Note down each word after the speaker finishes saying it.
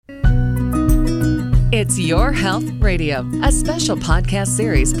It's Your Health Radio, a special podcast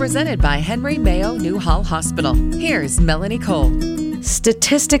series presented by Henry Mayo Newhall Hospital. Here's Melanie Cole.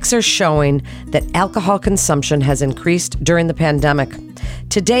 Statistics are showing that alcohol consumption has increased during the pandemic.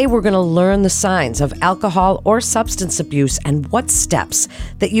 Today, we're going to learn the signs of alcohol or substance abuse and what steps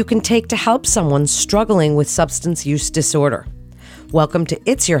that you can take to help someone struggling with substance use disorder. Welcome to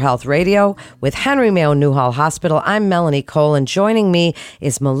It's Your Health Radio with Henry Mayo Newhall Hospital. I'm Melanie Cole, and joining me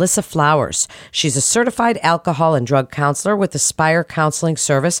is Melissa Flowers. She's a certified alcohol and drug counselor with Aspire Counseling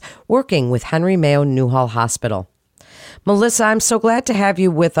Service, working with Henry Mayo Newhall Hospital. Melissa, I'm so glad to have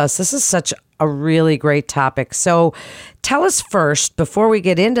you with us. This is such a really great topic. So tell us first, before we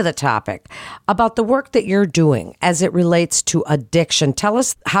get into the topic, about the work that you're doing as it relates to addiction. Tell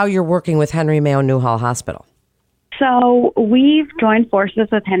us how you're working with Henry Mayo Newhall Hospital. So we've joined forces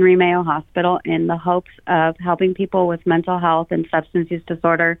with Henry Mayo Hospital in the hopes of helping people with mental health and substance use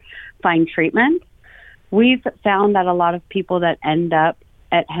disorder find treatment. We've found that a lot of people that end up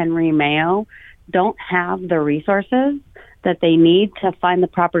at Henry Mayo don't have the resources that they need to find the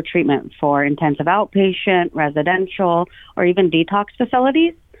proper treatment for intensive outpatient, residential, or even detox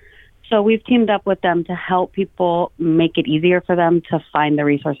facilities. So we've teamed up with them to help people make it easier for them to find the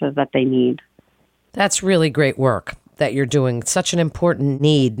resources that they need. That's really great work that you're doing. Such an important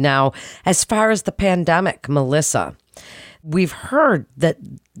need. Now, as far as the pandemic, Melissa, we've heard that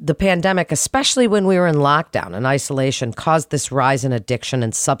the pandemic, especially when we were in lockdown and isolation, caused this rise in addiction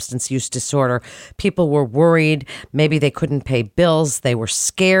and substance use disorder. People were worried. Maybe they couldn't pay bills. They were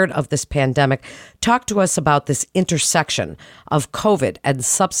scared of this pandemic. Talk to us about this intersection of COVID and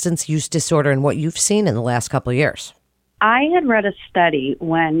substance use disorder and what you've seen in the last couple of years. I had read a study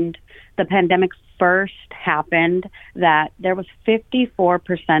when the pandemic first happened that there was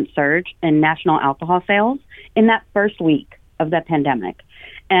 54% surge in national alcohol sales in that first week of the pandemic.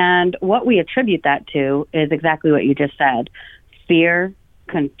 And what we attribute that to is exactly what you just said: fear,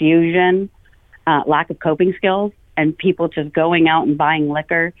 confusion, lack of coping skills, and people just going out and buying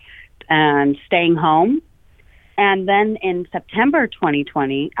liquor and staying home. And then in September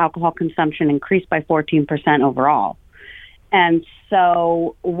 2020, alcohol consumption increased by 14% overall. And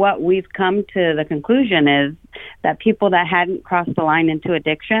so what we've come to the conclusion is that people that hadn't crossed the line into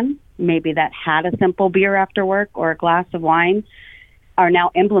addiction, maybe that had a simple beer after work or a glass of wine, are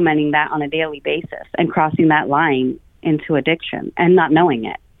now implementing that on a daily basis and crossing that line into addiction and not knowing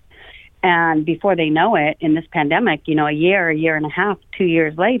it. And before they know it, in this pandemic, a year and a half, 2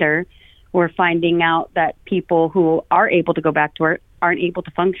 years later, we're finding out that people who are able to go back to work aren't able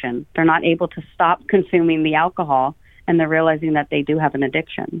to function. They're not able to stop consuming the alcohol, and they're realizing that they do have an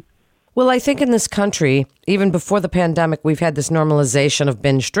addiction. Well, I think in this country, even before the pandemic, we've had this normalization of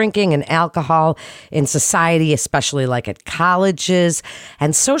binge drinking and alcohol in society, especially like at colleges.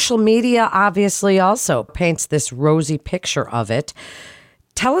 And social media obviously also paints this rosy picture of it.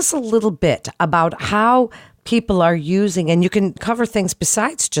 Tell us a little bit about how people are using, and you can cover things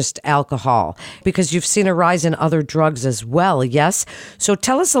besides just alcohol, because you've seen a rise in other drugs as well, yes? So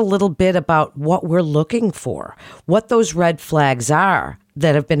tell us a little bit about what we're looking for, what those red flags are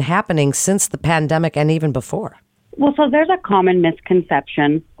that have been happening since the pandemic and even before. Well, so there's a common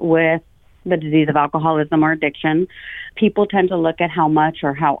misconception with the disease of alcoholism or addiction. People tend to look at how much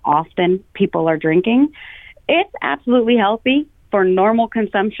or how often people are drinking. It's absolutely healthy for normal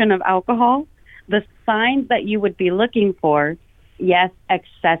consumption of alcohol. The signs that you would be looking for, yes,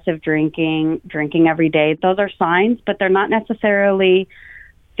 excessive drinking every day, those are signs, but they're not necessarily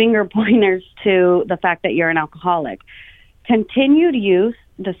finger pointers to the fact that you're an alcoholic. Continued use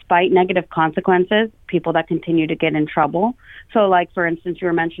despite negative consequences, people that continue to get in trouble. So like, for instance, you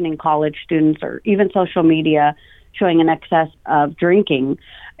were mentioning college students or even social media showing an excess of drinking.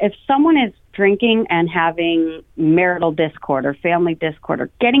 If someone is drinking and having marital discord or family discord or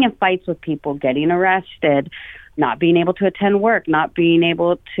getting in fights with people, getting arrested, not being able to attend work, not being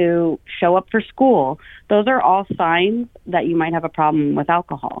able to show up for school, those are all signs that you might have a problem with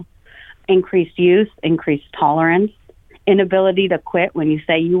alcohol. Increased use, increased tolerance, inability to quit when you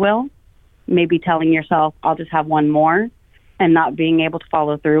say you will, maybe telling yourself, I'll just have one more, and not being able to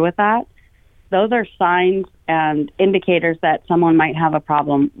follow through with that. Those are signs and indicators that someone might have a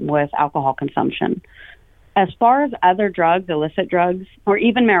problem with alcohol consumption. As far as other drugs, illicit drugs, or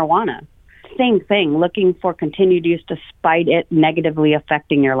even marijuana, same thing, looking for continued use despite it negatively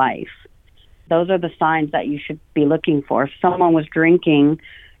affecting your life. Those are the signs that you should be looking for. If someone was drinking,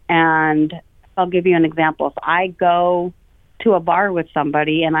 and I'll give you an example. If I go to a bar with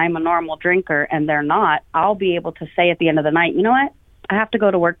somebody and I'm a normal drinker and they're not, I'll be able to say at the end of the night, you know what? I have to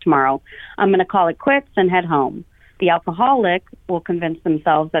go to work tomorrow. I'm going to call it quits and head home. The alcoholic will convince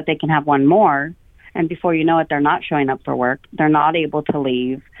themselves that they can have one more And before you know it, they're not showing up for work. They're not able to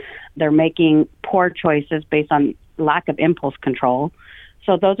leave. They're making poor choices based on lack of impulse control.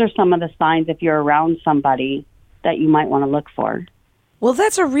 So those are some of the signs if you're around somebody that you might want to look for. Well,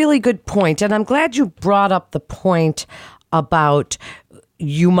 that's a really good point. And I'm glad you brought up the point about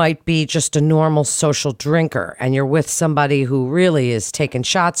you might be just a normal social drinker and you're with somebody who really is taking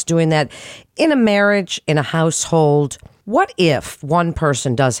shots, doing that in a marriage, in a household. What if one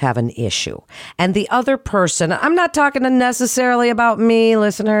person does have an issue and the other person, I'm not talking necessarily about me,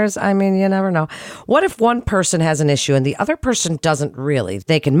 listeners. I mean, you never know. What if one person has an issue and the other person doesn't really?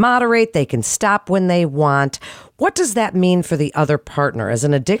 They can moderate, they can stop when they want. What does that mean for the other partner? As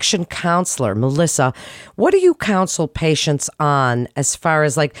an addiction counselor, Melissa, what do you counsel patients on as far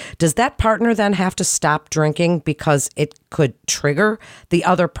as does that partner then have to stop drinking because it could trigger the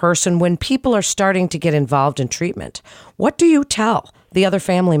other person when people are starting to get involved in treatment? What do you tell the other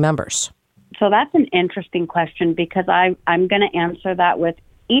family members? So that's an interesting question because I'm going to answer that with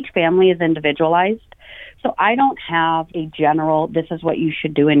each family is individualized. So I don't have a general, this is what you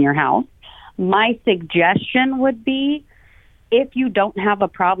should do in your house. My suggestion would be if you don't have a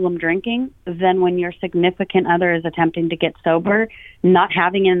problem drinking, then when your significant other is attempting to get sober, not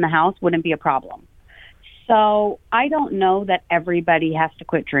having it in the house wouldn't be a problem. So I don't know that everybody has to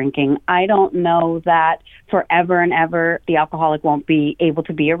quit drinking. I don't know that forever and ever the alcoholic won't be able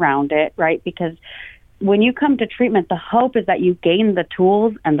to be around it, right? Because when you come to treatment, the hope is that you gain the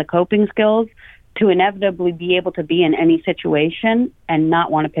tools and the coping skills to inevitably be able to be in any situation and not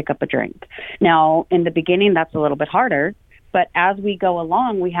want to pick up a drink. Now, in the beginning, that's a little bit harder, but as we go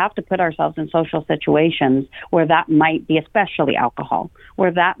along, we have to put ourselves in social situations where that might be, especially alcohol,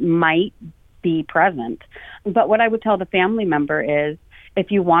 where that might be present. But what I would tell the family member is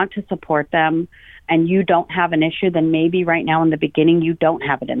if you want to support them and you don't have an issue, then maybe right now in the beginning, you don't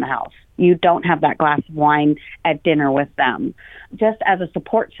have it in the house. You don't have that glass of wine at dinner with them, just as a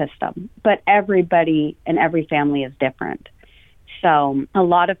support system. But everybody and every family is different. So a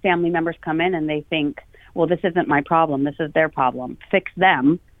lot of family members come in and they think, well, this isn't my problem. This is their problem. Fix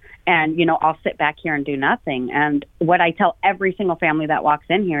them. And, I'll sit back here and do nothing. And what I tell every single family that walks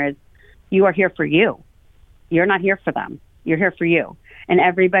in here is, you are here for you. You're not here for them. You're here for you. And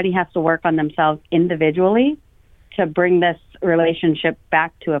everybody has to work on themselves individually to bring this relationship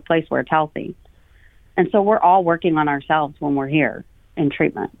back to a place where it's healthy. And so we're all working on ourselves when we're here in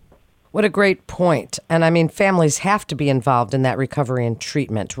treatment. What a great point. And I mean, families have to be involved in that recovery and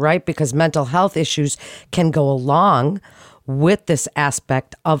treatment, right? Because mental health issues can go along with this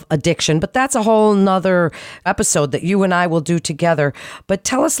aspect of addiction. But that's a whole nother episode that you and I will do together. But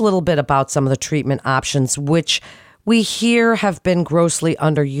tell us a little bit about some of the treatment options, which we hear have been grossly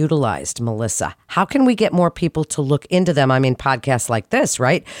underutilized, Melissa. How can we get more people to look into them? I mean, podcasts like this,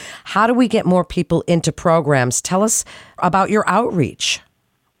 right? How do we get more people into programs? Tell us about your outreach.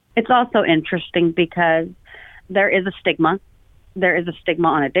 It's also interesting because there is a stigma. There is a stigma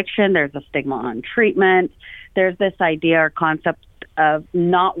on addiction. There's a stigma on treatment. There's this idea or concept of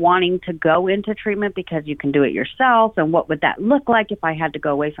not wanting to go into treatment because you can do it yourself. And what would that look like if I had to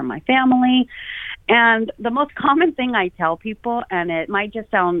go away from my family? And the most common thing I tell people, and it might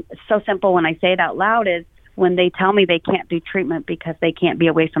just sound so simple when I say it out loud, is when they tell me they can't do treatment because they can't be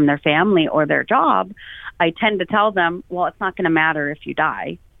away from their family or their job, I tend to tell them, well, it's not going to matter if you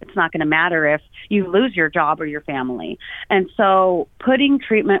die. It's not going to matter if you lose your job or your family. And so putting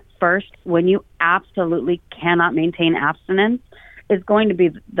treatment first when you absolutely cannot maintain abstinence is going to be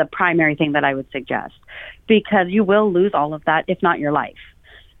the primary thing that I would suggest, because you will lose all of that, if not your life.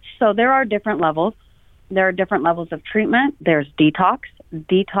 So there are different levels. There are different levels of treatment. There's detox.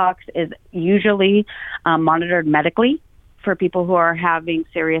 Detox is usually monitored medically for people who are having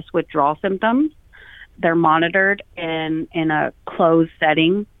serious withdrawal symptoms. They're monitored in a closed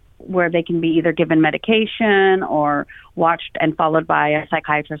setting where they can be either given medication or watched and followed by a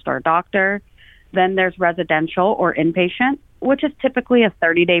psychiatrist or a doctor. Then there's residential or inpatient, which is typically a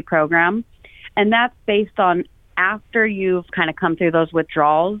 30-day program. And that's based on after you've kind of come through those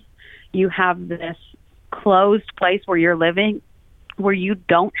withdrawals, you have this closed place where you're living where you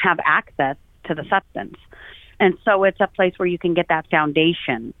don't have access to the substance. And so it's a place where you can get that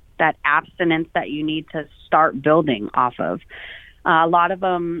foundation, that abstinence that you need to start building off of. A lot of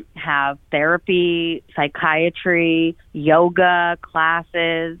them have therapy, psychiatry, yoga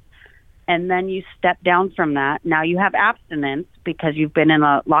classes, and then you step down from that. Now you have abstinence because you've been in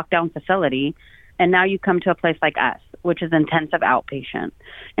a lockdown facility, and now you come to a place like us which is intensive outpatient.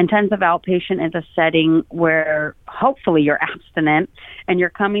 Intensive outpatient is a setting where hopefully you're abstinent and you're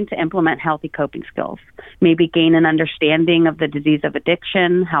coming to implement healthy coping skills, maybe gain an understanding of the disease of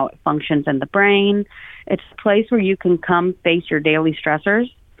addiction, how it functions in the brain. It's a place where you can come face your daily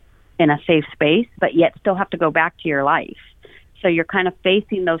stressors in a safe space, but yet still have to go back to your life. So you're kind of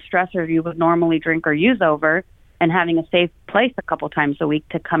facing those stressors you would normally drink or use over, and having a safe place a couple times a week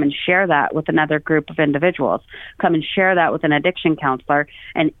to come and share that with another group of individuals, come and share that with an addiction counselor,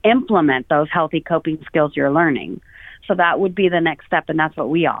 and implement those healthy coping skills you're learning. So that would be the next step, and that's what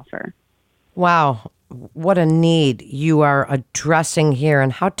we offer. Wow. What a need you are addressing here,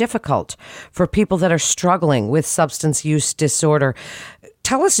 and how difficult for people that are struggling with substance use disorder.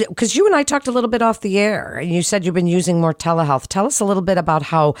 Tell us, because you and I talked a little bit off the air, and you said you've been using more telehealth. Tell us a little bit about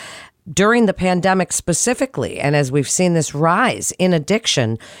how during the pandemic specifically, and as we've seen this rise in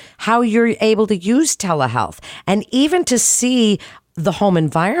addiction, how you're able to use telehealth and even to see the home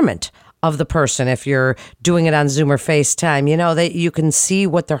environment of the person if you're doing it on Zoom or FaceTime, that you can see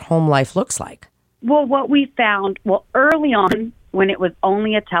what their home life looks like. Well, what we found, early on, when it was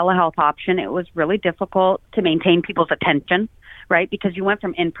only a telehealth option, it was really difficult to maintain people's attention, right? Because you went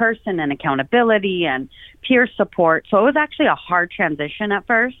from in-person and accountability and peer support. So it was actually a hard transition at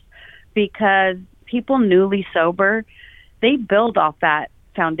first, because people newly sober, they build off that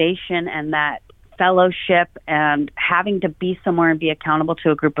foundation and that fellowship and having to be somewhere and be accountable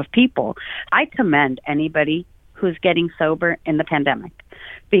to a group of people. I commend anybody who's getting sober in the pandemic,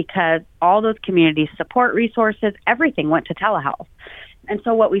 because all those community support resources, everything went to telehealth. And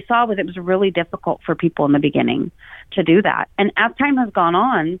so what we saw was it was really difficult for people in the beginning to do that. And as time has gone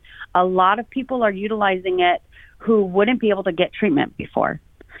on, a lot of people are utilizing it who wouldn't be able to get treatment before.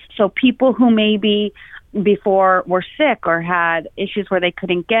 So people who maybe before were sick or had issues where they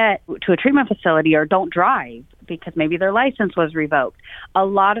couldn't get to a treatment facility or don't drive because maybe their license was revoked. A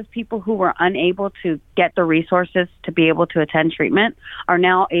lot of people who were unable to get the resources to be able to attend treatment are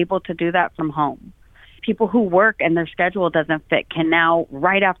now able to do that from home. People who work and their schedule doesn't fit can now,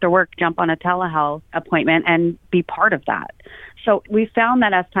 right after work, jump on a telehealth appointment and be part of that. So we found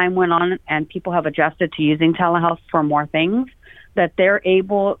that as time went on and people have adjusted to using telehealth for more things, that they're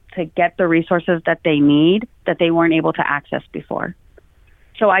able to get the resources that they need that they weren't able to access before.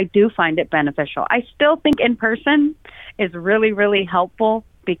 So I do find it beneficial. I still think in person is really, really helpful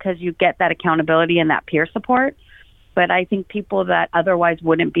because you get that accountability and that peer support. But I think people that otherwise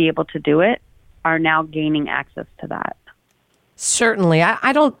wouldn't be able to do it are now gaining access to that. Certainly.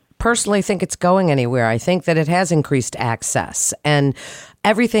 I don't personally think it's going anywhere. I think that it has increased access, and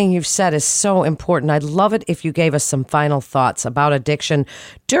everything you've said is so important. I'd love it if you gave us some final thoughts about addiction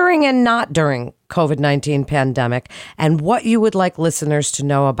during and not during COVID-19 pandemic, and what you would like listeners to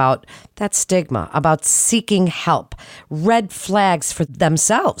know about that stigma, about seeking help, red flags for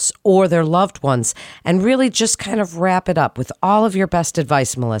themselves or their loved ones, and really just kind of wrap it up with all of your best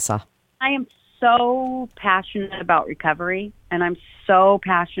advice, Melissa. I am so passionate about recovery, and I'm so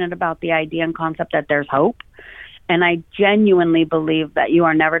passionate about the idea and concept that there's hope. And I genuinely believe that you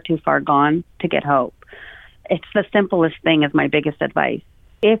are never too far gone to get hope. It's the simplest thing is my biggest advice.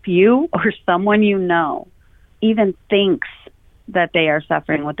 If you or someone you know even thinks that they are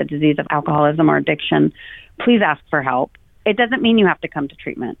suffering with the disease of alcoholism or addiction, please ask for help. It doesn't mean you have to come to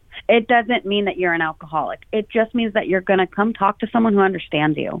treatment. It doesn't mean that you're an alcoholic. It just means that you're going to come talk to someone who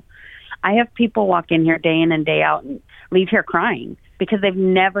understands you. I have people walk in here day in and day out and leave here crying because they've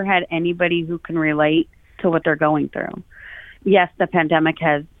never had anybody who can relate to what they're going through. Yes, the pandemic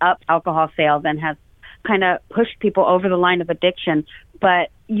has upped alcohol sales and has kind of pushed people over the line of addiction, but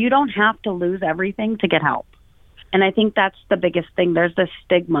you don't have to lose everything to get help. And I think that's the biggest thing. There's this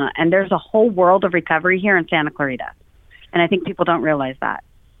stigma, and there's a whole world of recovery here in Santa Clarita. And I think people don't realize that.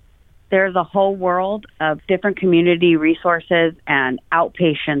 There's a whole world of different community resources and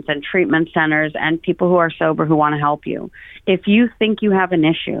outpatients and treatment centers and people who are sober who want to help you. If you think you have an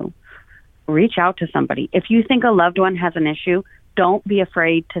issue, reach out to somebody. If you think a loved one has an issue, don't be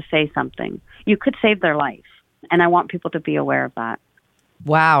afraid to say something. You could save their life. And I want people to be aware of that.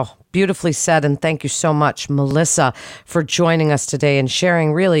 Wow. Beautifully said. And thank you so much, Melissa, for joining us today and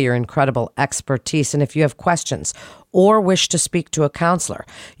sharing really your incredible expertise. And if you have questions or wish to speak to a counselor,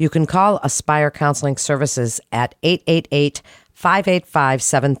 you can call Aspire Counseling Services at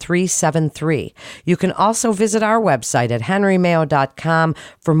 585-7373. You can also visit our website at henrymayo.com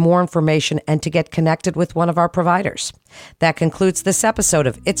for more information and to get connected with one of our providers. That concludes this episode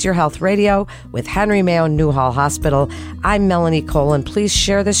of It's Your Health Radio with Henry Mayo Newhall Hospital. I'm Melanie Cole, and please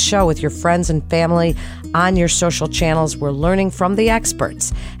share this show with your friends and family on your social channels. We're learning from the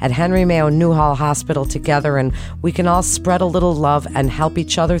experts at Henry Mayo Newhall Hospital together, and we can all spread a little love and help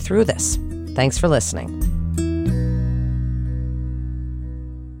each other through this. Thanks for listening.